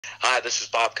Hi, this is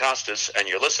Bob Costas, and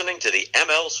you're listening to the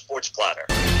ML Sports Platter.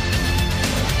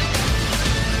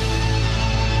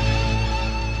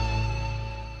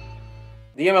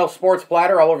 The ML Sports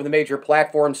Platter all over the major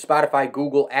platforms: Spotify,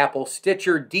 Google, Apple,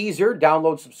 Stitcher, Deezer.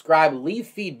 Download, subscribe, leave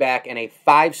feedback, and a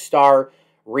 5-star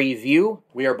review.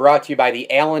 We are brought to you by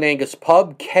the Allen Angus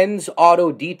Pub, Ken's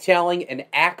Auto Detailing, and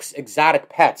Axe Exotic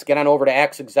Pets. Get on over to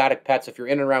Axe Exotic Pets if you're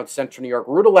in and around Central New York.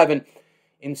 Route 11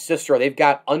 in Cicero. They've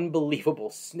got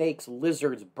unbelievable snakes,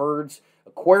 lizards, birds,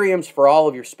 aquariums for all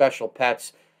of your special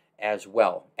pets as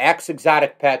well. Axe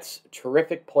Exotic Pets,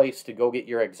 terrific place to go get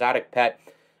your exotic pet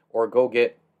or go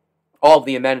get all of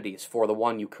the amenities for the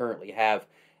one you currently have.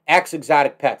 Axe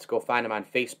Exotic Pets. Go find them on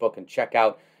Facebook and check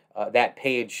out that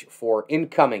page for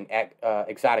incoming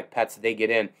exotic pets they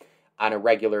get in on a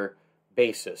regular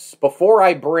basis. Before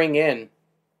I bring in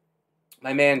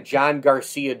my man John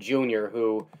Garcia Jr.,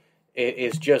 who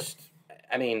is just,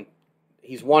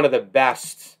 he's one of the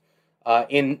best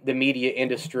in the media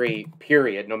industry,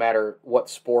 period, no matter what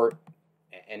sport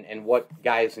and what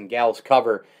guys and gals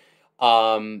cover.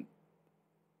 But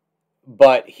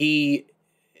he,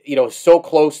 so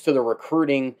close to the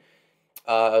recruiting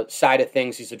side of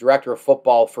things. He's the director of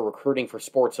football for recruiting for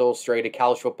Sports Illustrated,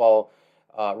 college football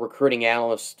recruiting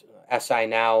analyst, SI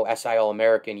Now, SI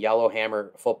All-American,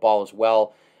 Yellowhammer football as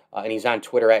well. And he's on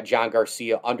Twitter at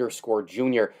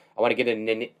 @JohnGarcia_Jr. I want to get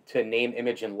into name,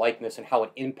 image, and likeness and how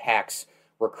it impacts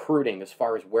recruiting as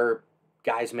far as where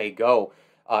guys may go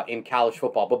in college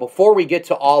football. But before we get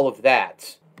to all of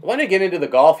that, I want to get into the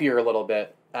golf here a little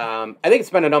bit. I think it's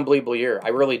been an unbelievable year.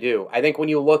 I really do. I think when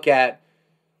you look at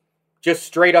just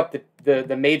straight up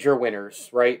the major winners,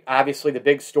 right? Obviously, the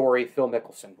big story, Phil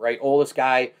Mickelson, right? Oldest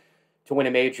guy to win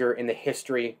a major in the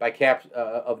history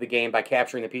of the game by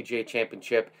capturing the PGA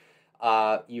Championship.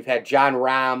 You've had Jon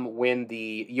Rahm win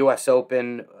the U.S.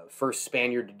 Open, first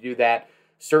Spaniard to do that.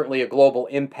 Certainly a global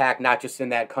impact, not just in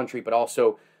that country, but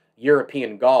also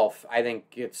European golf. I think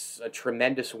it's a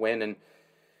tremendous win. And,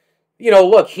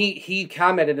 look, he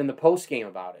commented in the postgame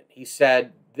about it. He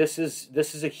said, This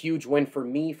is a huge win for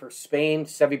me, for Spain.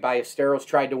 Seve Ballesteros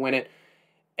tried to win it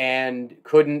and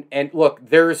couldn't. And look,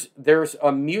 there's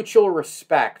a mutual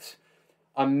respect.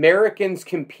 Americans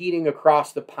competing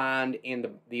across the pond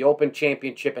in the Open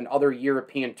Championship and other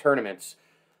European tournaments.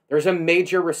 There's a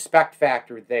major respect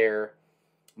factor there,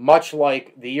 much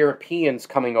like the Europeans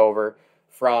coming over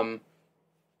from,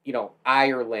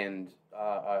 Ireland,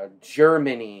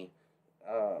 Germany,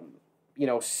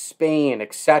 Spain,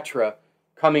 etc.,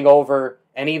 coming over,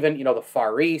 and even, the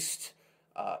Far East,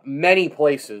 many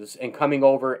places, and coming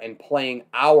over and playing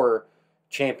our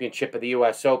championship of the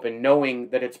U.S. Open, knowing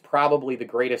that it's probably the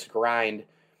greatest grind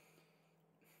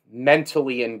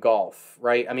mentally in golf,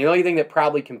 right? The only thing that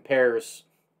probably compares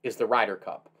is the Ryder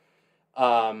Cup.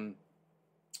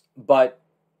 But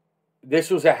this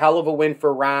was a hell of a win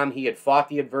for Rahm. He had fought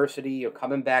the adversity of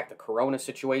coming back, the Corona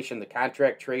situation, the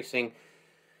contact tracing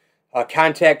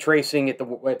at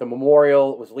the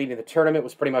Memorial, was leading the tournament,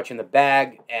 was pretty much in the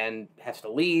bag, and has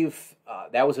to leave.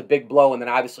 That was a big blow, and then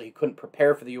obviously he couldn't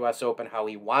prepare for the U.S. Open how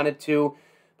he wanted to.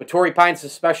 But Torrey Pines is a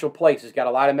special place. He's got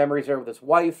a lot of memories there with his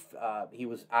wife. He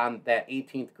was on that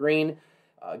 18th green,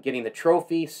 getting the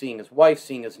trophy, seeing his wife,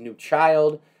 seeing his new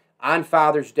child on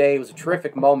Father's Day. It was a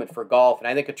terrific moment for golf, and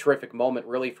I think a terrific moment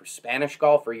really for Spanish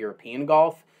golf, or European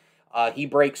golf. He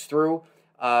breaks through.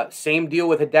 Same deal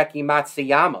with Hideki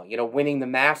Matsuyama, winning the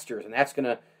Masters, and that's going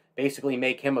to basically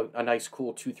make him a nice,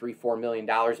 cool $2-4 million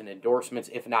in endorsements,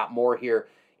 if not more here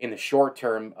in the short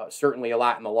term, certainly a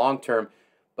lot in the long term.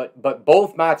 But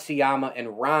both Matsuyama and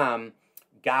Rahm,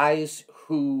 guys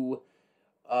who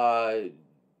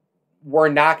were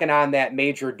knocking on that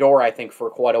major door, I think, for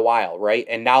quite a while, right?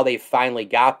 And now they've finally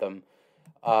got them.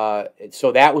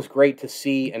 So that was great to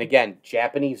see. And again,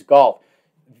 Japanese golf.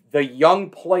 The young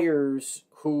players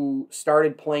who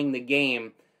started playing the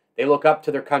game, they look up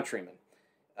to their countrymen.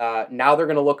 Now they're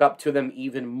going to look up to them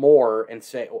even more and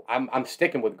say, I'm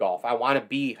sticking with golf. I want to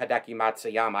be Hideki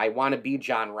Matsuyama. I want to be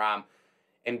Jon Rahm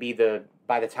and be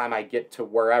by the time I get to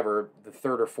wherever, the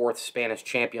third or fourth Spanish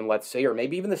champion, let's say, or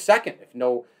maybe even the second, if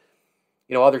no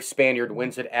other Spaniard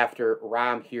wins it after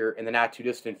Rahm here in the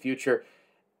not-too-distant future.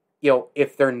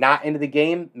 If they're not into the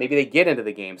game, maybe they get into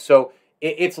the game. So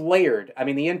it's layered.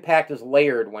 The impact is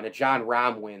layered when a Jon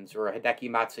Rahm wins or a Hideki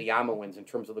Matsuyama wins in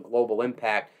terms of the global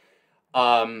impact.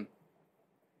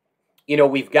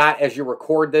 We've got, as you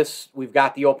record this, we've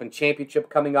got the Open Championship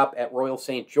coming up at Royal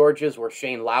St. George's, where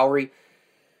Shane Lowry,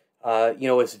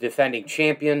 is the defending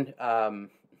champion.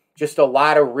 Just a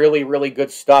lot of really, really good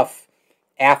stuff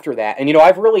after that. And,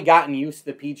 I've really gotten used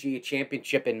to the PGA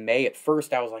Championship in May. At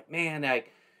first, I was like, man,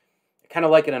 kind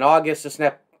of like it in August, this and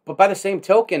that. But by the same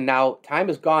token, now time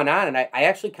has gone on, and I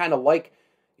actually kind of like,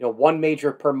 one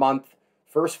major per month,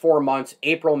 first 4 months,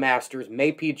 April Masters,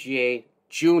 May PGA,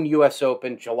 June U.S.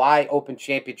 Open, July Open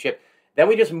Championship. Then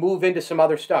we just move into some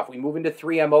other stuff. We move into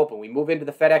 3M Open. We move into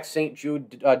the FedEx St.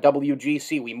 Jude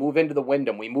WGC. We move into the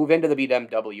Wyndham. We move into the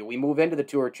BMW. We move into the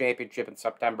Tour Championship in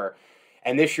September.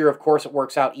 And this year, of course, it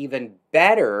works out even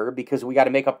better because we got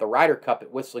to make up the Ryder Cup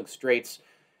at Whistling Straits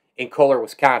in Kohler,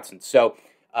 Wisconsin. So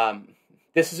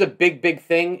this is a big, big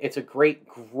thing. It's a great,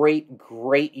 great,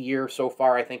 great year so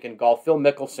far, I think, in golf. Phil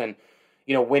Mickelson,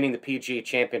 winning the PGA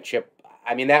Championship.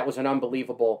 I mean, that was an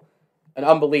unbelievable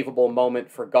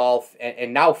moment for golf.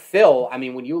 And now Phil, I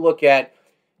mean, when you look at,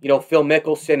 Phil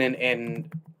Mickelson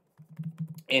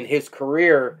and his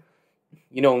career,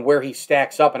 and where he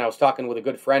stacks up, and I was talking with a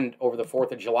good friend over the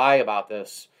 4th of July about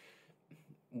this.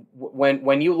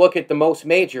 When you look at the most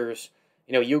majors,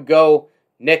 you go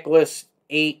Nicklaus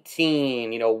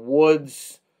 18,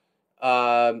 Woods,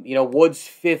 Woods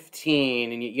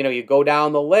 15, and you go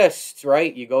down the list,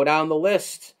 right? You go down the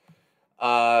list,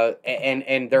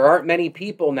 and there aren't many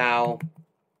people now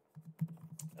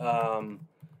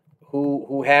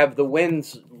who have the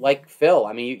wins like Phil.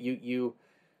 I mean,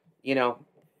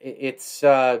 it's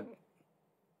man.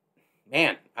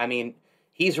 I mean,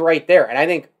 he's right there, and I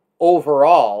think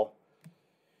overall,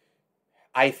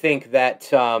 I think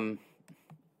that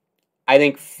I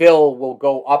think Phil will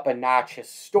go up a notch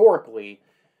historically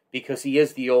because he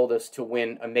is the oldest to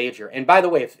win a major. And by the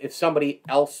way, if somebody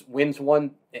else wins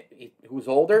one who's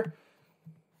older,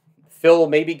 Phil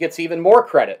maybe gets even more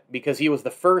credit because he was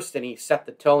the first and he set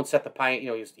the tone, set the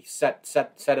he set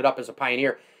it up as a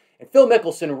pioneer. And Phil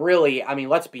Mickelson really, I mean,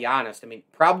 let's be honest. I mean,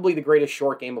 probably the greatest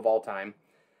short game of all time.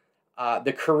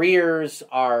 The careers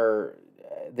are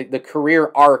the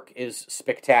career arc is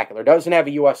spectacular. Doesn't have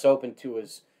a U.S. Open to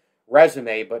his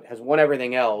resume, but has won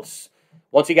everything else.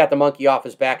 Once he got the monkey off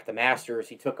his back at the Masters,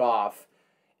 he took off.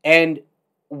 And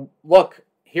look,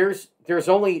 there's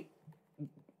only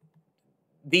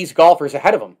these golfers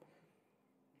ahead of him.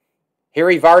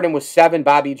 Harry Vardon was 7.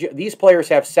 These players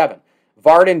have 7.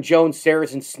 Vardon, Jones,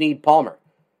 Sarazen, Snead, Palmer.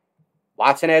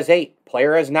 Watson has 8.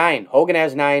 Player has 9. Hogan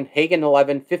has 9. Hagen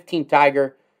 11. 15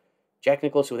 Tiger. Jack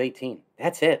Nicklaus with 18.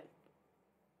 That's it.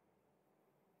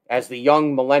 As the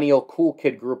young millennial cool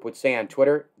kid group would say on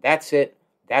Twitter, that's it.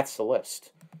 That's the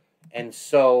list. And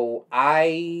so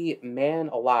man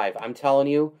alive, I'm telling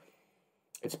you,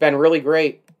 it's been really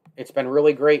great. It's been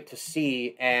really great to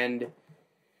see. And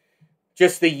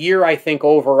just the year, I think,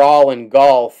 overall in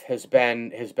golf has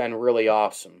been really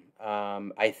awesome.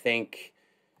 I think,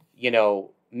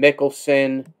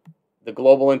 Mickelson, the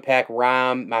Global Impact,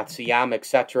 Rahm, Matsuyama,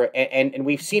 etc. And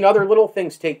we've seen other little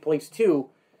things take place, too,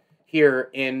 here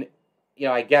in,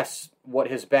 I guess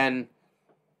what has been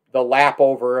the lap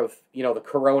over of, the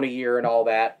Corona year and all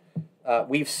that.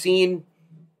 We've seen,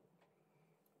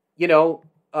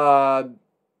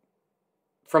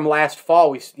 from last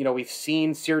fall, we've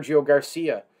seen Sergio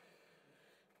Garcia.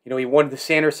 He won the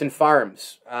Sanderson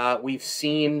Farms. We've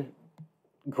seen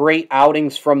great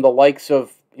outings from the likes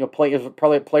of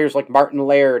players like Martin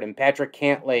Laird and Patrick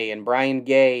Cantlay and Brian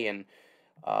Gay and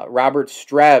Robert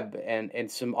Streb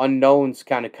and some unknowns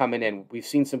kind of coming in. We've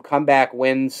seen some comeback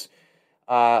wins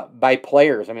by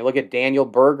players. I mean, look at Daniel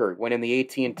Berger winning the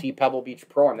AT&T Pebble Beach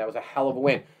Pro-Am. That was a hell of a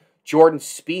win. Jordan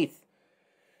Spieth,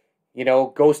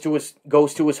 goes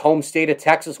to his home state of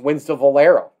Texas, wins the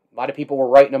Valero. A lot of people were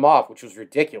writing him off, which was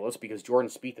ridiculous because Jordan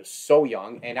Spieth is so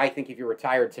young, and I think if he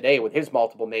retired today with his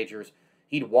multiple majors,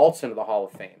 he'd waltz into the Hall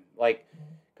of Fame. Like,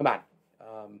 come on.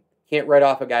 Can't write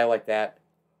off a guy like that.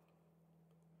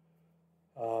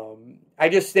 I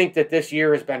just think that this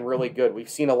year has been really good. We've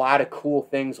seen a lot of cool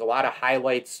things, a lot of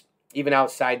highlights, even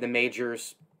outside the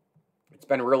majors. It's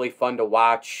been really fun to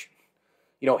watch.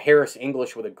 Harris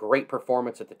English with a great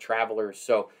performance at the Travelers.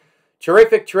 So,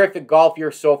 terrific golf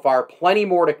year so far. Plenty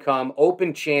more to come.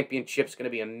 Open Championship's going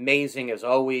to be amazing as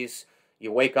always.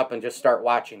 You wake up and just start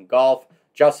watching golf.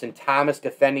 Justin Thomas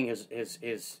defending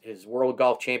his World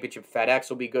Golf Championship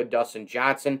FedEx will be good. Dustin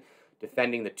Johnson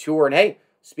defending the Tour. And hey,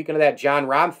 speaking of that John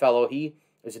Rahm fellow, he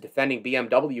is a defending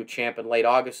BMW champ in late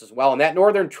August as well. And that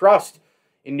Northern Trust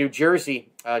in New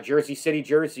Jersey, Jersey City,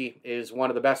 Jersey, is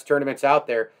one of the best tournaments out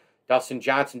there. Dustin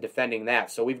Johnson defending that.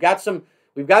 So we've got some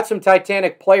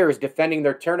Titanic players defending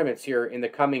their tournaments here in the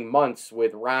coming months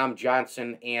with Rahm,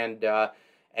 Johnson, and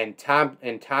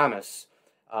Thomas,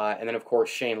 and then of course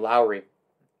Shane Lowry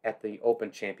at the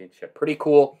Open Championship. Pretty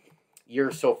cool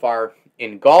year so far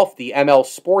in golf. The ML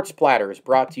Sports Platter is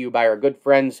brought to you by our good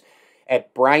friends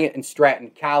at Bryant and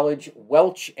Stratton College,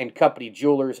 Welch and Company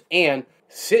Jewelers, and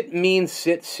Sit means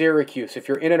sit Syracuse. If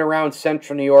you're in and around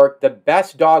Central New York, the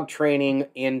best dog training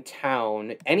in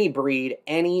town, any breed,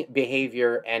 any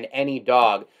behavior, and any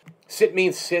dog. Sit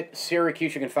means sit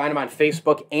Syracuse. You can find them on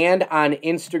Facebook and on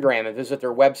Instagram, and visit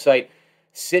their website,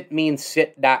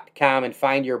 sitmeansit.com, and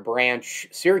find your branch.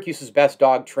 Syracuse's best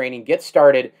dog training. Get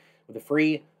started with a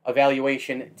free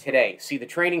evaluation today. See the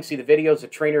training, see the videos, the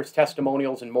trainers'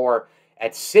 testimonials, and more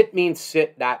at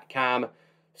sitmeansit.com.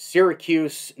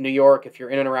 Syracuse, New York, if you're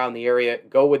in and around the area,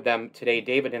 go with them today.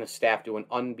 David and his staff do an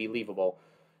unbelievable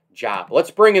job.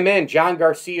 Let's bring him in. John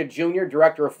Garcia Jr.,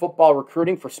 Director of Football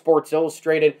Recruiting for Sports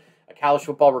Illustrated, a college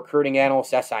football recruiting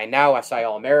analyst, SI Now, SI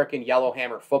All-American,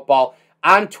 Yellowhammer Football.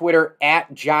 On Twitter,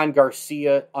 at John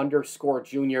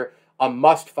Garcia_Jr., a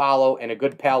must-follow and a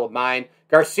good pal of mine.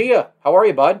 Garcia, how are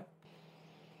you, bud?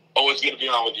 Always good to be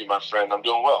on with you, my friend. I'm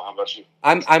doing well. How about you?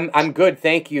 I'm good,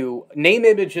 thank you. Name,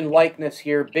 image, and likeness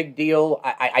here, big deal.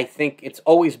 I think it's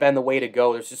always been the way to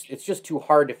go. It's just too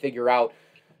hard to figure out,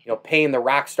 paying the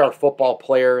rock star football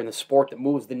player in the sport that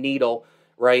moves the needle,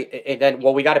 right? And then,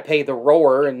 we got to pay the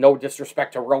rower, and no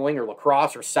disrespect to rowing or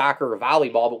lacrosse or soccer or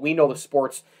volleyball, but we know the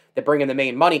sports that bring in the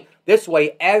main money. This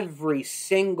way, every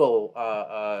single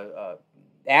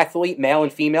athlete, male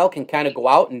and female, can kind of go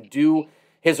out and do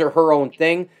his or her own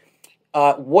thing.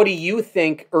 What do you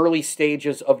think early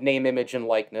stages of name, image, and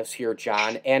likeness here,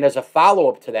 John? And as a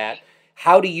follow-up to that,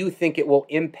 how do you think it will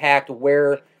impact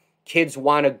where kids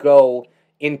want to go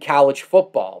in college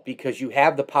football? Because you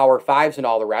have the Power Fives and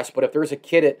all the rest, but if there's a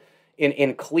kid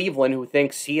in Cleveland who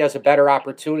thinks he has a better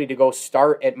opportunity to go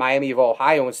start at Miami of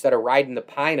Ohio instead of riding the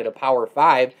pine at a Power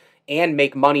Five and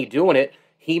make money doing it,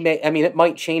 it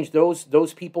might change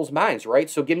those people's minds, right?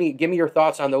 So give me your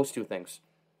thoughts on those two things.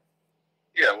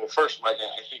 Yeah, well, first, Mike,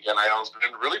 I think NIL's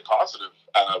been really positive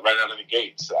right out of the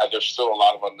gates. There's still a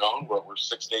lot of unknown. We're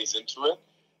 6 days into it,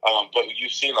 but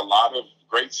you've seen a lot of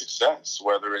great success,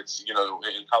 whether it's, in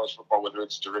college football, whether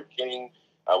it's Derek King.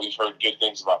 We've heard good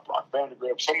things about Brock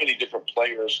Vandergriff. So many different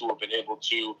players who have been able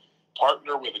to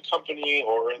partner with a company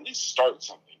or at least start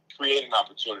something, create an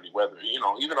opportunity, whether, even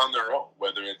on their own,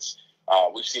 whether it's,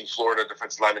 we've seen Florida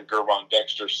defensive lineman Gervon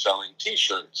Dexter selling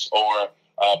T-shirts, or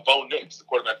Bo Nix, the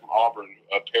quarterback from Auburn,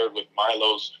 paired with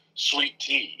Milo's Sweet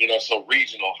Tea, so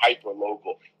regional,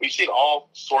 hyper-local. We've seen all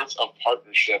sorts of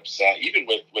partnerships, even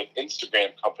with Instagram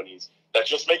companies that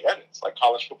just make edits, like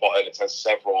College Football Edits has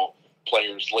several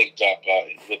players linked up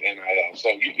with NIL. So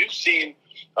you've seen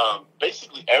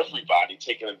basically everybody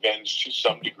taking advantage to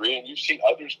some degree, and you've seen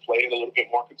others play it a little bit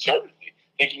more conservatively,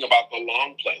 thinking about the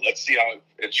long play. Let's see how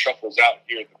it shuffles out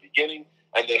here at the beginning,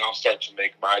 and then I'll start to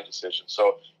make my decision.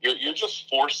 So you're just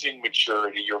forcing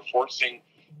maturity. You're forcing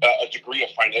a degree of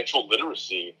financial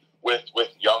literacy with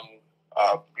young,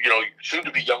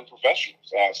 soon-to-be young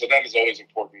professionals. So that is always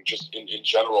important just in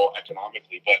general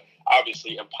economically. But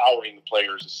obviously empowering the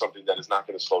players is something that is not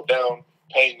going to slow down.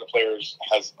 Paying the players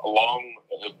has long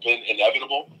been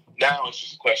inevitable. Now it's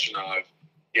just a question of,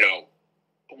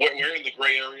 where in the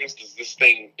gray areas does this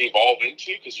thing evolve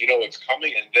into? Because it's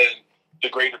coming, and then the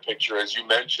greater picture, as you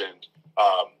mentioned,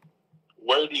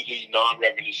 where do the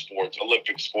non-revenue sports,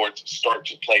 Olympic sports, start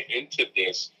to play into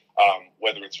this,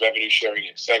 whether it's revenue sharing,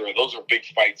 et cetera? Those are big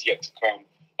fights yet to come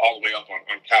all the way up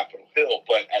on Capitol Hill.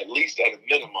 But at least at a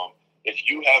minimum, if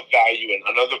you have value and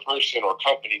another person or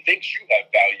company thinks you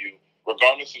have value,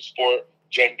 regardless of sport,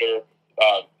 gender,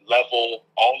 level,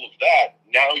 all of that,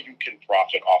 now you can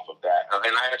profit off of that.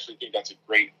 And I actually think that's a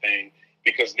great thing,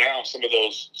 because now some of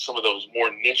those more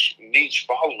niche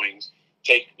followings,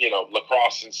 take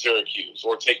lacrosse in Syracuse,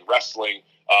 or take wrestling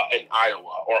in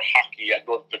Iowa, or hockey at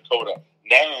North Dakota.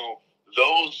 Now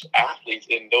those athletes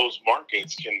in those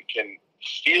markets can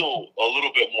feel a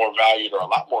little bit more valued, or a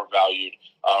lot more valued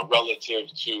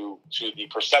relative to the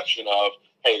perception of,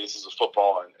 hey, this is a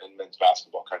football and men's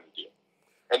basketball kind of deal.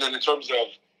 And then in terms of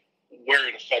where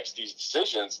it affects these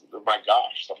decisions, my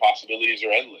gosh, the possibilities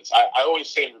are endless. I always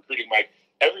say in recruiting, Mike,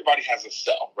 everybody has a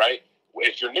sell, right?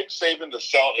 If you're Nick Saban, the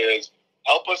sell is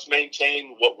help us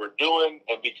maintain what we're doing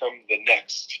and become the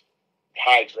next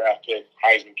high draft pick,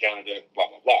 Heisman candidate, blah,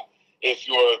 blah, blah. If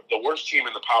you're the worst team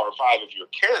in the Power Five, if you're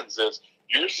Kansas,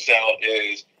 your sell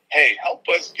is, hey, help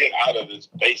us get out of this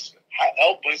basement.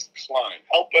 Help us climb.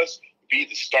 Help us be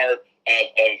the start of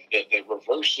the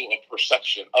reversal of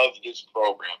perception of this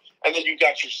program. And then you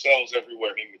got yourselves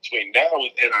everywhere in between. Now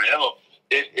with NIL,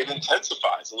 it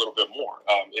intensifies a little bit more.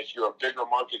 If you're a bigger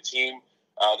market team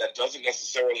that doesn't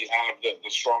necessarily have the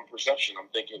strong perception, I'm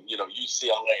thinking,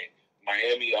 UCLA,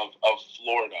 Miami of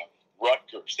Florida,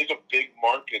 Rutgers. Think of big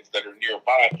markets that are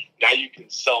nearby. Now you can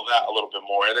sell that a little bit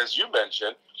more. And as you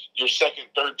mentioned, your second,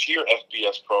 third tier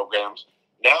FBS programs,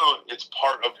 Now it's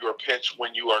part of your pitch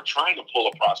when you are trying to pull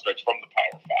a prospect from the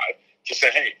Power 5 to say,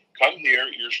 hey, come here,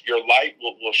 your light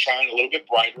will shine a little bit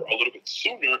brighter, a little bit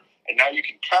sooner, and now you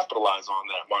can capitalize on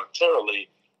that monetarily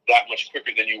that much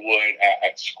quicker than you would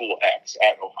at School X,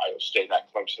 at Ohio State,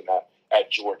 at Clemson,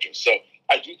 at Georgia. So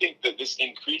I do think that this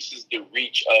increases the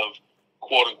reach of,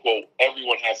 quote unquote,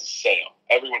 everyone has a sale,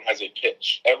 everyone has a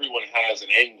pitch, everyone has an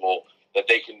angle that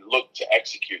they can look to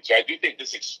execute. So I do think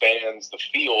this expands the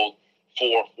field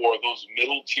for those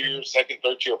middle tier, second,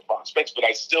 third tier prospects, but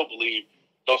I still believe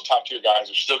those top tier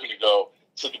guys are still going to go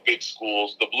to the big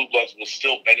schools. The Blue Bloods will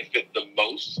still benefit the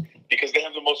most because they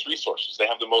have the most resources. They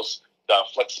have the most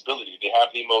flexibility. They have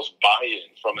the most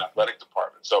buy-in from the athletic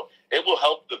department. So it will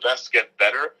help the best get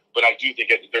better, but I do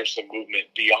think there's some movement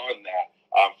beyond that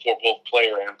for both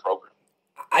player and program.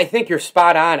 I think you're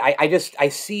spot on. I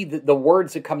see the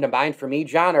words that come to mind for me,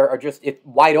 John, are just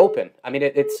wide open. I mean,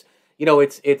 it's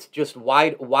just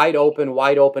wide open,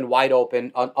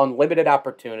 unlimited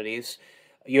opportunities.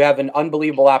 You have an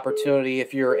unbelievable opportunity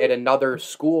if you're at another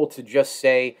school to just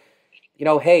say,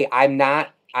 hey, I'm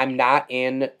not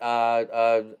in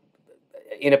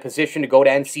a position to go to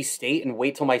NC State and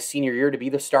wait till my senior year to be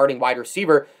the starting wide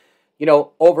receiver.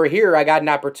 Over here, I got an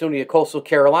opportunity at Coastal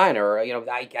Carolina, or,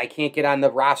 I can't get on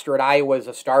the roster at Iowa as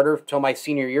a starter till my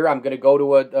senior year. I'm going to go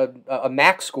to a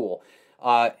MAC school.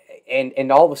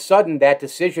 And all of a sudden, that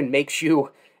decision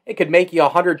it could make you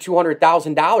 $100,000,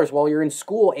 $200,000 while you're in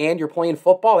school and you're playing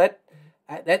football.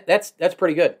 That's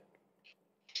pretty good.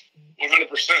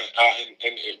 100%.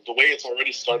 And the way it's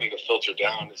already starting to filter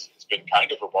down has been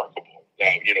kind of remarkable.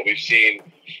 Now, we've seen,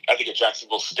 I think, a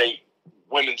Jacksonville State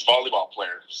women's volleyball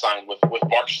player signed with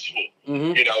Barstool.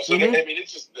 Mm-hmm. So mm-hmm.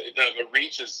 It's just the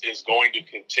reach is going to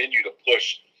continue to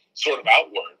push sort of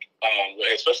outward,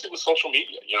 especially with social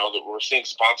media. That we're seeing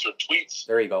sponsored tweets,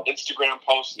 there you go, Instagram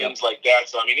posts, things like that.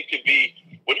 So it could be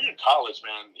when you're in college,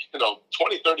 man.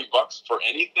 $20-$30 for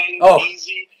anything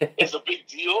easy is a big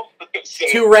deal. So,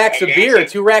 2 racks of beer,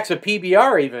 2 racks of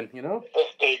PBR, even. Yeah,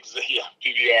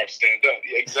 PBR, stand up.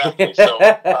 Yeah, exactly. So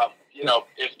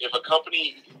if a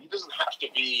company, it doesn't have to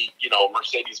be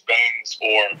Mercedes-Benz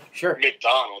or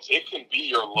McDonald's. It can be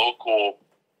your local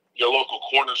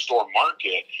corner store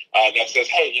market that says,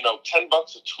 hey, $10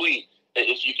 a tweet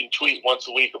if you can tweet once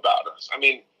a week about us.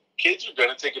 Kids are going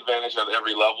to take advantage at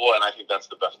every level, and I think that's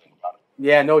the best thing about it.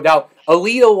 Yeah, no doubt.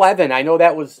 Elite 11, I know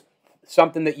that was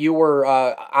something that you were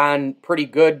on pretty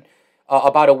good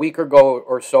about a week ago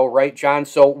or so, right, John?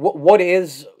 So what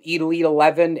is Elite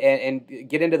 11, and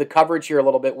get into the coverage here a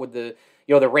little bit with the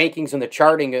the rankings and the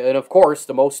charting, and of course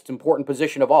the most important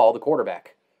position of all, the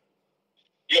quarterback.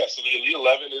 Yeah, so the Elite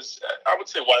 11 is, I would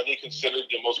say, widely considered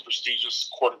the most prestigious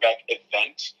quarterback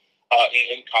event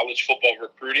in college football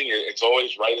recruiting. It's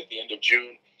always right at the end of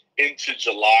June into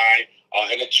July,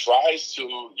 and it tries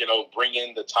to, bring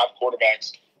in the top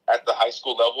quarterbacks at the high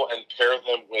school level and pair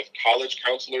them with college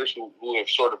counselors who have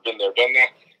sort of been there, done that.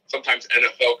 Sometimes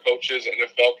NFL coaches,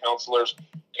 NFL counselors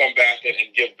come back and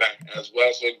give back as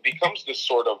well. So it becomes this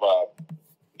sort of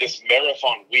this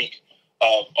marathon week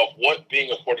of what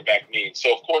being a quarterback means.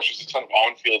 So, of course, there's a ton of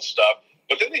on-field stuff,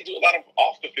 but then they do a lot of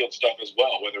off-the-field stuff as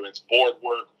well, whether it's board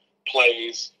work,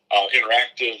 plays,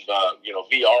 interactive,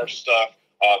 VR stuff.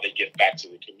 They give back to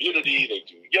the community. They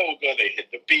do yoga. They hit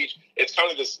the beach. It's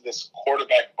kind of this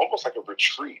quarterback, almost like a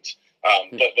retreat.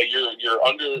 But you're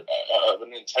under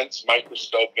an intense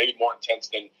microscope, maybe more intense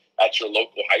than at your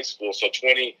local high school. So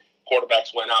 20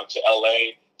 quarterbacks went out to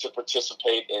L.A. to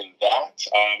participate in that.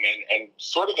 And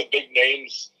sort of the big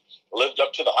names lived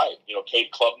up to the hype.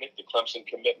 Cade Klubnik, the Clemson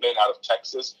commitment out of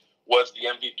Texas, was the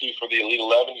MVP for the Elite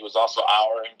 11. He was also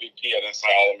our MVP at SI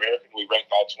All-American. We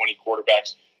ranked all 20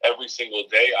 quarterbacks every single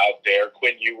day out there.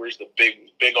 Quinn Ewers, the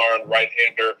big arm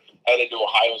right-hander, headed to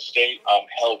Ohio State,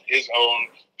 held his own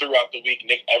throughout the week.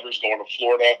 Nick Evers going to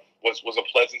Florida was a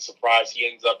pleasant surprise. He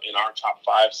ends up in our top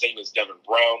 5, same as Devin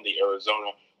Brown, the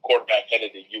Arizona quarterback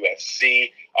headed to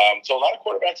USC. So a lot of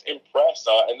quarterbacks impressed.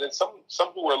 And then some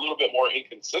who were a little bit more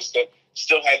inconsistent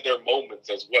still had their moments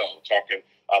as well. Talking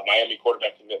Miami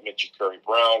quarterback commitment, Ja'Curry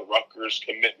Brown, Rutgers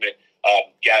commitment,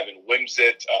 Gavin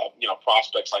Wimsatt,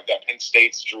 prospects like that, Penn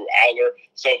State's Drew Aller.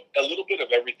 So a little bit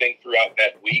of everything throughout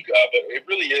that week. But it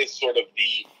really is sort of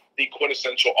the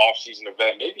quintessential offseason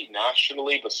event, maybe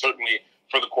nationally, but certainly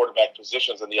for the quarterback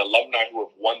positions. And the alumni who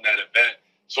have won that event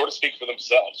sort of speak for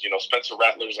themselves. Spencer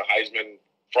Rattler's a Heisman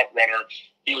front runner.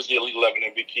 He was the Elite 11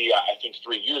 MVP, I think,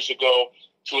 3 years ago.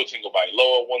 Tua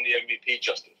Tagovailoa won the MVP.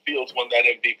 Justin Fields won that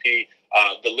MVP.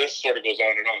 The list sort of goes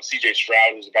on and on. C.J.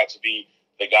 Stroud, who's about to be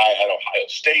the guy at Ohio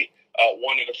State,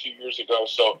 won it a few years ago.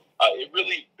 So it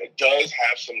really does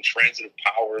have some transitive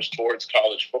powers towards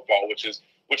college football, which is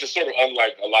sort of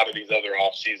unlike a lot of these other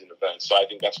off-season events. So I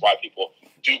think that's why people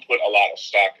do put a lot of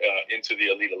stock into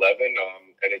the Elite 11,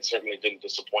 and it certainly didn't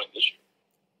disappoint this year.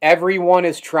 Everyone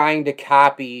is trying to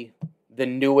copy the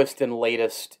newest and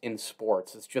latest in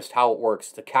sports. It's just how it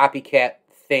works. The copycat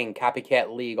thing,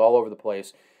 copycat league all over the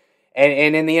place.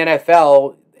 And in the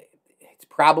NFL, it's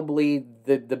probably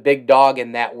the big dog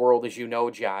in that world, as you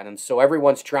know, John. And so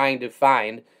everyone's trying to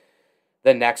find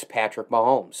the next Patrick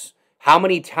Mahomes. How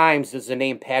many times does the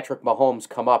name Patrick Mahomes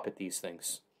come up at these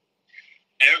things?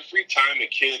 Every time a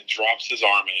kid drops his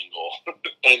arm angle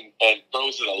and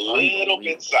throws it a little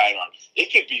bit sidearm,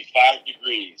 it could be 5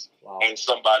 degrees, wow, and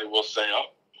somebody will say, "Oh,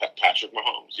 Patrick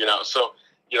Mahomes." So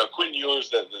Quinn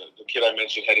Ewers, the kid I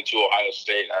mentioned, headed to Ohio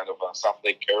State out of South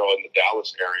Lake Carroll in the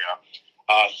Dallas area.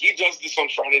 He does this on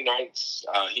Friday nights.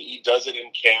 He does it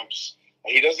in camps.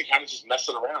 He does it kind of just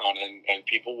messing around, and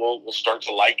people will start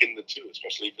to liken the two,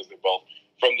 especially because they're both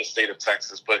from the state of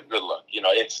Texas. But good luck.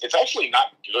 It's actually not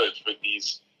good for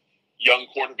these young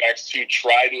quarterbacks to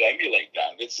try to emulate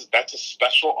that. That's a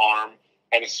special arm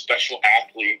and a special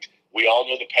athlete. We all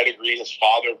know the pedigree his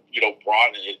father,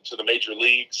 brought it to the major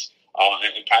leagues,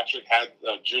 and Patrick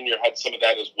Jr. had some of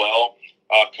that as well,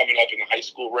 coming up in the high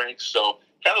school ranks. So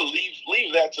kind of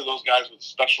leave that to those guys with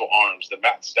special arms, the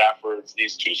Matt Staffords,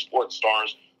 these two sports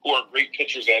stars who are great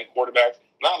pitchers and quarterbacks.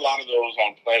 Not a lot of those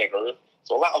on planet Earth.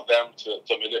 So allow them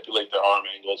to manipulate their arm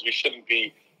angles. We shouldn't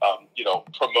be,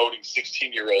 promoting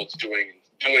 16-year-olds doing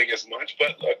as much.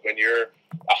 But look, when you're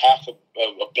a $500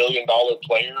 million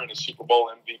player and a Super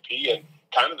Bowl MVP and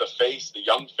kind of the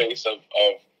young face of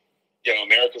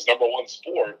America's number one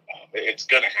sport, it's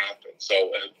going to happen.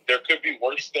 So there could be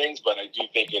worse things, but I do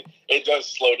think it does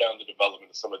slow down the development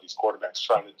of some of these quarterbacks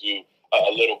trying to do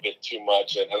a little bit too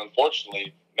much. And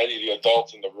unfortunately, many of the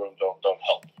adults in the room don't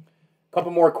help. A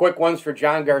couple more quick ones for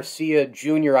John Garcia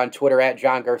Jr. on Twitter, at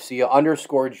John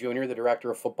Garcia_Jr., the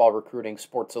director of football recruiting,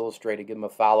 Sports Illustrated. Give him a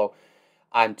follow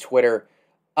on Twitter.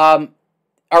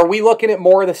 Are we looking at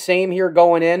more of the same here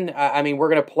going in? I mean, we're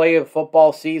going to play a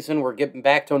football season. We're getting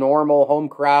back to normal, home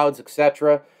crowds,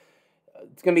 etc.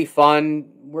 It's going to be fun.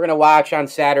 We're going to watch on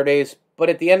Saturdays. But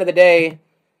at the end of the day,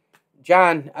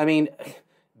 John, I mean,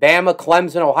 Bama,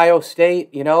 Clemson, Ohio State,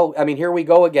 here we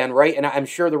go again, right? And I'm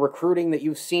sure the recruiting that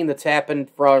you've seen that's happened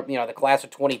from, the class of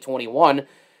 2021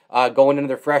 going into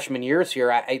their freshman years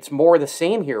here, it's more the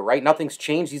same here, right? Nothing's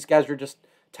changed. These guys are just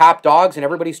top dogs and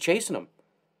everybody's chasing them.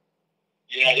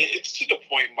 Yeah, it's to the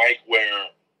point, Mike, where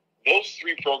those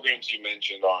three programs you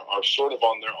mentioned are sort of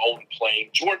on their own plane.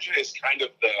 Georgia is kind of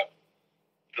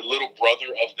the little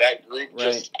brother of that group.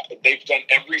 Right. They've done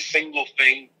every single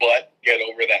thing but get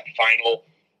over that final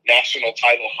national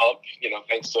title hump,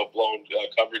 thanks to blown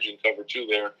coverage in cover 2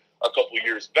 there a couple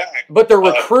years back. But the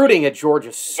recruiting at Georgia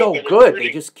is so good. They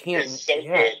just can't. It's so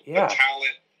good. The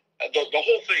talent, the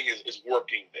whole thing is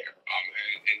working there.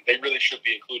 And they really should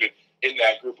be included in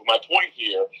that group. But my point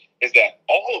here is that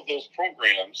all of those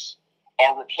programs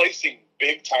are replacing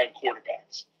big-time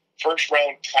quarterbacks,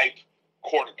 first-round type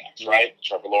quarterbacks, right?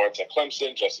 Trevor Lawrence at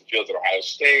Clemson, Justin Fields at Ohio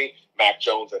State, Mac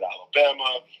Jones at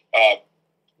Alabama.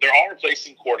 They're all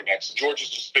replacing quarterbacks. Georgia's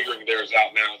just figuring theirs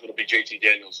out now. It'll be JT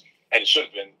Daniels, and it should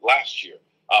have been last year.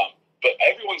 But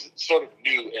everyone's sort of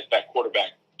new at that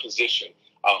quarterback position.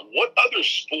 What other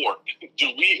sport do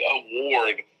we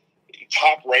award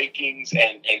top rankings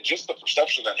and just the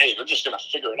perception that, hey, they're just going to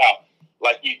figure it out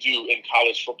like we do in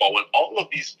college football, when all of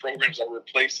these programs are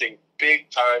replacing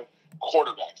big-time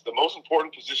quarterbacks, the most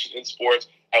important position in sports,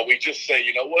 and we just say,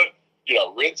 you know what?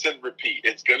 Rinse and repeat.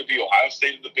 It's going to be Ohio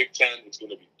State in the Big Ten. It's going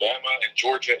to be Bama and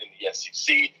Georgia in the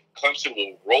SEC. Clemson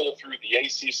will roll through the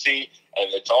ACC,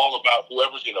 and it's all about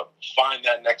whoever's going to find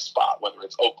that next spot, whether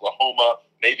it's Oklahoma,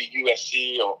 maybe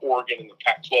USC, or Oregon in the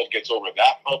Pac-12 gets over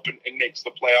that hump and makes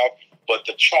the playoff. But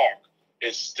the chalk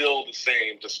is still the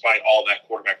same despite all that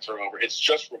quarterback turnover. It's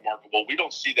just remarkable. We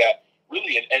don't see that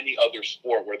really in any other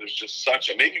sport where there's just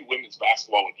maybe women's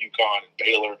basketball with UConn and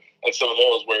Baylor and some of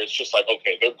those where it's just like,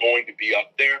 okay, they're going to be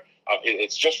up there.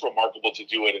 It's just remarkable to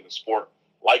do it in a sport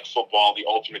like football, the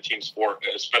ultimate team sport,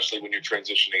 especially when you're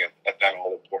transitioning at that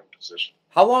all-important position.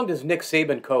 How long does Nick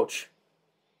Saban coach?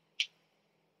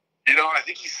 I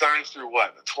think he signs through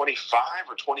 25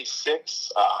 or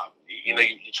 26.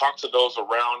 You talk to those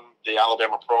around the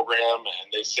Alabama program,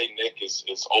 and they say Nick is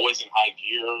always in high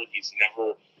gear. He's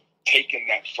never taken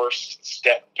that first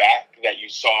step back that you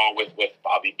saw with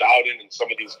Bobby Bowden and some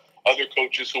of these other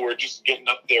coaches who are just getting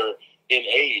up there in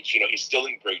age. He's still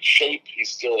in great shape. He's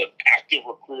still an active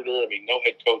recruiter. I mean, no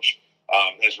head coach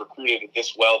has recruited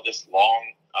this well, this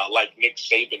long, like Nick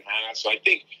Saban has. So I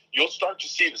think you'll start to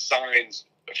see the signs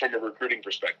from a recruiting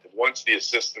perspective once the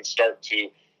assistants start to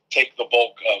take the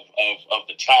bulk of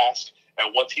the task.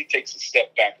 And once he takes a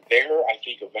step back there, I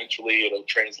think eventually it'll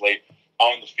translate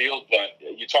on the field.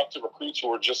 But you talk to recruits who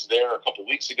were just there a couple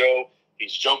weeks ago.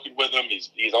 He's joking with them.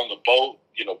 He's on the boat,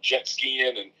 jet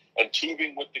skiing and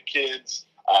tubing with the kids.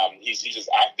 He's as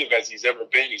active as he's ever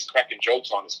been. He's cracking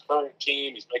jokes on his current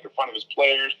team. He's making fun of his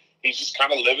players. He's just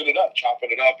kind of living it up,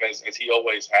 chopping it up as he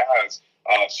always has.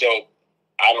 So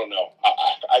I don't know.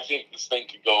 I think this thing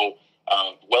could go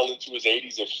well into his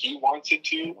 80s if he wants it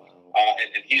to.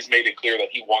 And he's made it clear that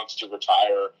he wants to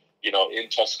retire, in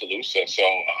Tuscaloosa. So,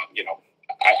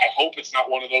 I hope it's not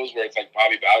one of those where it's like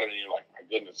Bobby Bowden and you're like, my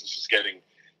goodness, this is getting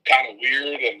kind of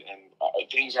weird and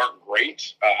things aren't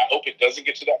great. I hope it doesn't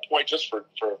get to that point just for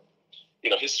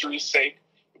history's sake.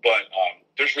 But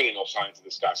there's really no signs of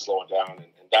this guy slowing down, and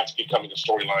that's becoming a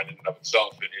storyline in and of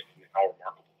itself and how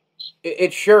remarkable it is.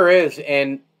 It sure is.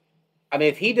 And, I mean,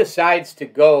 if he decides to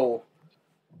go,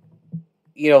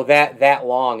 that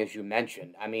long, as you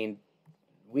mentioned, I mean,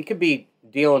 we could be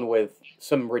dealing with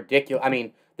some ridiculous – I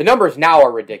mean, the numbers now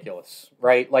are ridiculous,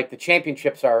 right? Like, the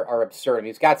championships are absurd. I mean,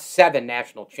 he's got 7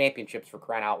 national championships, for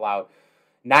crying out loud,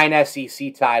 9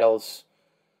 SEC titles,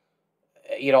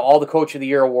 all the Coach of the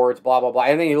Year awards, blah, blah, blah.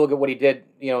 And then you look at what he did,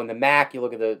 in the MAC. You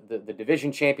look at the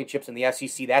division championships in the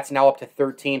SEC. That's now up to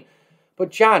 13.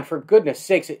 But, John, for goodness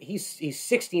sakes, he's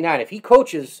 69. If he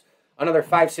coaches another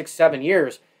 5, 6, 7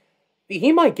 years –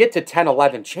 he might get to 10,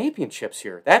 11 championships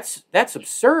here. That's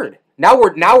absurd. Now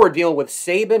we're dealing with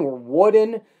Saban, we're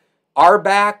Wooden,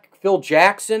 Auerbach, Phil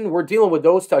Jackson. We're dealing with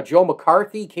those Joe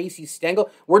McCarthy, Casey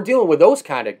Stengel. We're dealing with those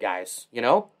kind of guys,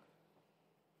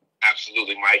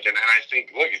 Absolutely, Mike. And I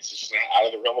think, look, it's just not out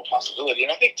of the realm of possibility.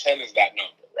 And I think 10 is that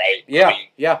number, right? Yeah, I mean,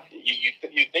 yeah.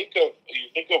 You think of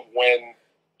when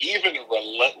even a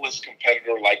relentless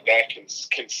competitor like that can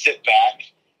sit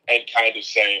back and kind of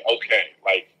say, okay,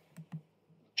 like,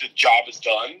 the job is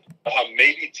done.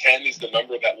 Maybe 10 is the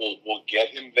number that will get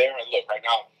him there. And look, right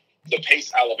now, the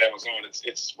pace Alabama's on,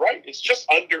 it's right. It's just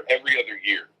under every other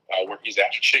year where he's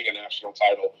averaging a national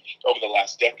title over the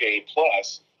last decade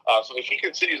plus. So if he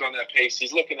continues on that pace,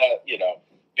 he's looking at,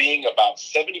 being about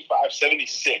 75,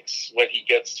 76 when he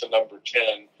gets to number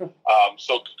 10.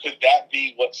 So could that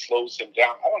be what slows him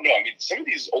down? I don't know. I mean, some of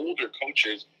these older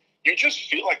coaches, you just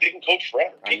feel like they can coach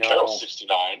forever. Pete Carroll's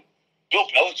 69. Bill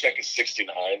Belichick is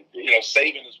 69,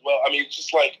 Saban as well. I mean, it's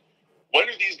just like, when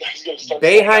are these guys going to start?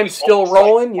 Boeheim's still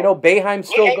rolling, Boeheim's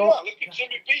still going. Look at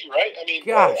Jimmy B, right? I mean,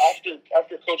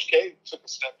 after Coach K took a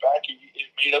step back, it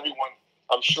made everyone,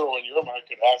 I'm sure, in your mind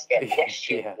could ask that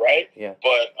question, right? Yeah.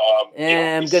 But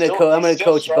I'm going to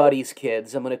coach Buddy's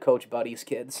kids. I'm going to coach Buddy's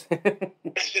kids. Yeah,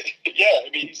 I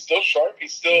mean, he's still sharp. He'll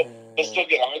still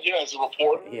get on you as a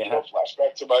reporter.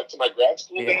 Flashback to my grad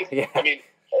school days. Yeah. I mean.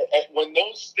 When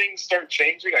those things start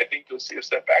changing, I think you'll see a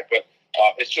step back. But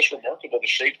it's just remarkable the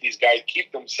shape these guys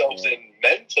keep themselves in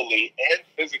mentally and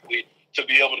physically to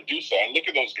be able to do so. And look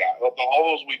at those guys.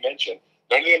 All those we mentioned,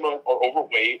 none of them are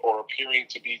overweight or appearing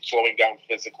to be slowing down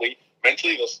physically.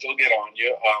 Mentally, they'll still get on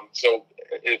you. So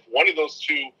if one of those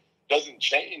two doesn't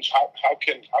change, how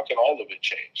can all of it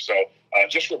change? So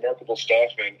just remarkable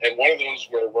stuff. And one of those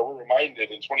where we're reminded,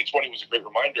 and 2020 was a great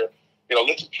reminder,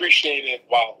 let's appreciate it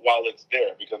while it's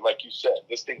there, because like you said,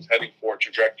 this thing's heading for a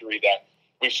trajectory that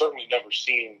we've certainly never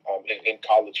seen in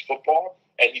college football,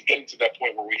 and he's getting to that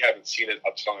point where we haven't seen it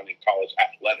a ton in college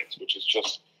athletics, which is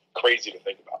just crazy to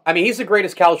think about. I mean, he's the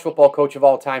greatest college football coach of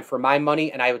all time for my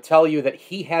money, and I would tell you that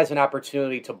he has an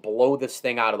opportunity to blow this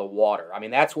thing out of the water. I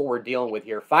mean, that's what we're dealing with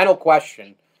here. Final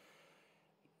question.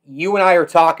 You and I are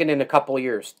talking in a couple of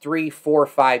years, 3, 4,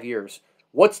 5 years.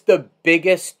 What's the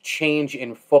biggest change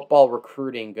in football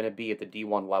recruiting going to be at the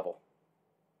D1 level?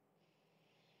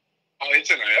 It's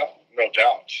NIL, no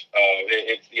doubt.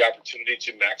 It's the opportunity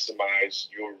to maximize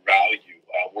your value.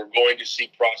 We're going to see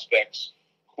prospects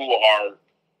who are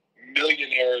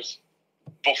millionaires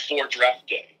before draft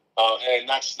day. And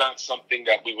that's not something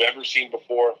that we've ever seen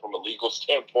before from a legal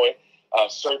standpoint.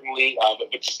 Certainly,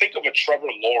 but just think of a Trevor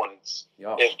Lawrence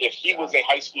if he was a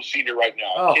high school senior right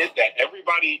now, a kid that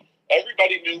everybody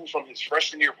knew from his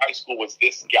freshman year of high school was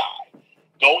this guy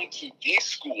going to the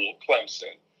school,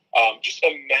 Clemson. Just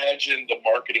imagine the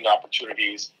marketing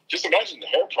opportunities. Just imagine the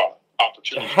hair product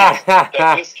opportunities that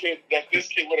this kid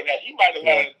would have had. He might have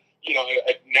had,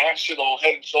 a national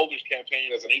Head and Shoulders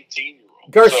campaign as an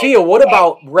 18-year-old. Garcia, what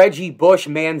about Reggie Bush,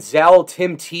 Manziel,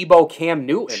 Tim Tebow, Cam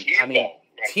Newton?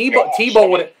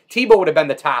 Tebow would have been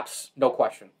the tops, no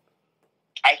question.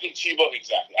 I think Tebow,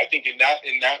 exactly. I think in that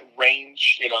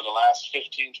range, the last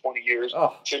 15, 20 years,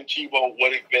 Tim Tebow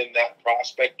would have been that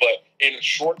prospect. But in a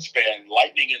short span,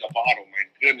 lightning in a bottle, my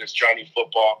goodness, Johnny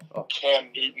Football,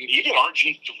 Cam Newton, even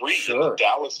RG3 in the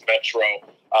Dallas Metro,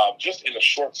 just in a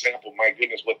short sample, my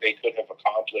goodness, what they could have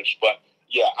accomplished. But,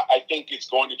 yeah, I think it's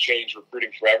going to change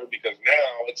recruiting forever because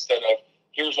now instead of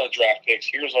here's our draft picks,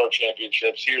 here's our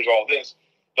championships, here's all this,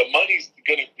 the money's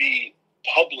going to be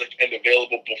public and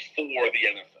available before the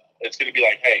NFL. It's going to be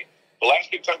like, hey, the last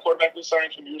big-time quarterback we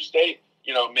signed from your state,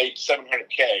 made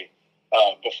 $700K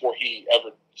before he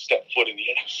ever stepped foot in the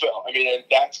NFL. I mean, and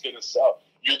that's going to sell.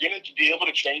 You're going to be able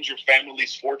to change your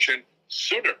family's fortune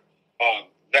sooner.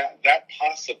 That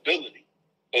possibility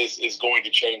is going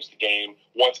to change the game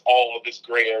once all of this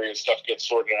gray area stuff gets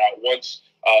sorted out. Once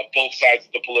both sides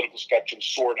of the political spectrum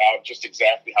sort out just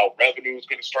exactly how revenue is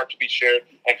going to start to be shared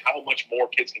and how much more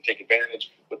kids can take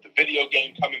advantage with the video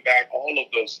game coming back, all of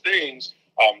those things,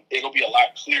 it'll be a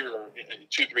lot clearer in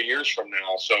 2-3 years from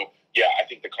now. So, yeah, I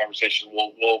think the conversation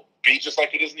will be just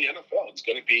like it is in the NFL. It's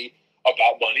going to be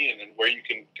about money and then where you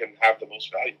can have the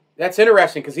most value. That's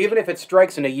interesting because even if it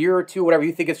strikes in a year or two, whatever,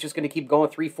 you think it's just going to keep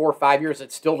going 3, 4, 5 years,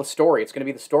 it's still the story. It's going to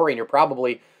be the story, and you're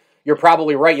probably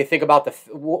right. You think about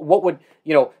what would,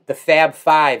 the Fab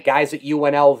Five, guys at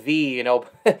UNLV,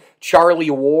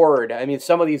 Charlie Ward. I mean,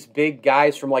 some of these big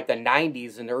guys from like the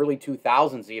 90s and the early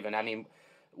 2000s even. I mean,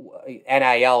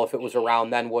 NIL, if it was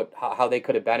around then, how they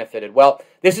could have benefited. Well,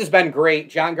 this has been great.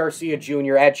 John Garcia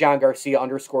Jr., at John Garcia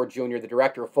 _Jr., the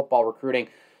Director of Football Recruiting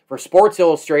for Sports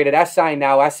Illustrated, SI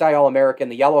Now, SI All-American,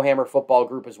 the Yellowhammer Football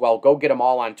Group as well. Go get them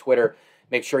all on Twitter.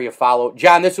 Make sure you follow.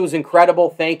 John, this was incredible.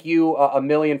 Thank you a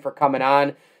million for coming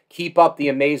on. Keep up the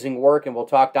amazing work, and we'll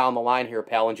talk down the line here,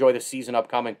 pal. Enjoy the season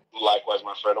upcoming. Likewise,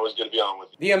 my friend. Always good to be on with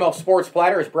you. The ML Sports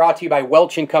Platter is brought to you by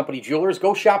Welch & Company Jewelers.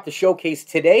 Go shop the showcase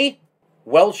today.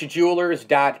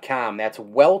 WelchJewelers.com. That's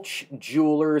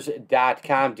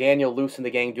WelchJewelers.com. Daniel Luce and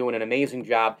the gang doing an amazing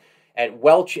job at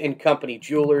Welch & Company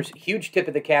Jewelers. Huge tip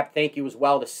of the cap. Thank you as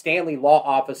well to Stanley Law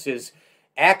Offices,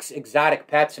 Axe Exotic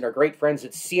Pets, and our great friends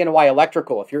at CNY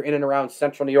Electrical. If you're in and around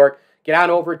Central New York, get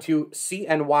on over to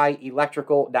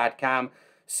CNYElectrical.com.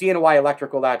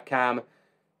 CNYElectrical.com.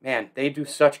 Man, they do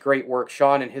such great work.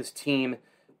 Sean and his team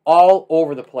all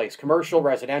over the place. Commercial,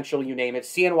 residential, you name it.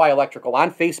 CNY Electrical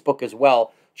on Facebook as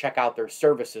well. Check out their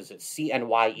services at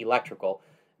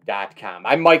CNYElectrical.com.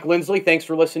 I'm Mike Lindsley. Thanks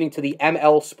for listening to the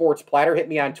ML Sports Platter. Hit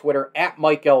me on Twitter at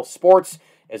Mike L Sports.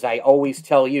 As I always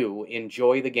tell you,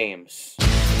 enjoy the games.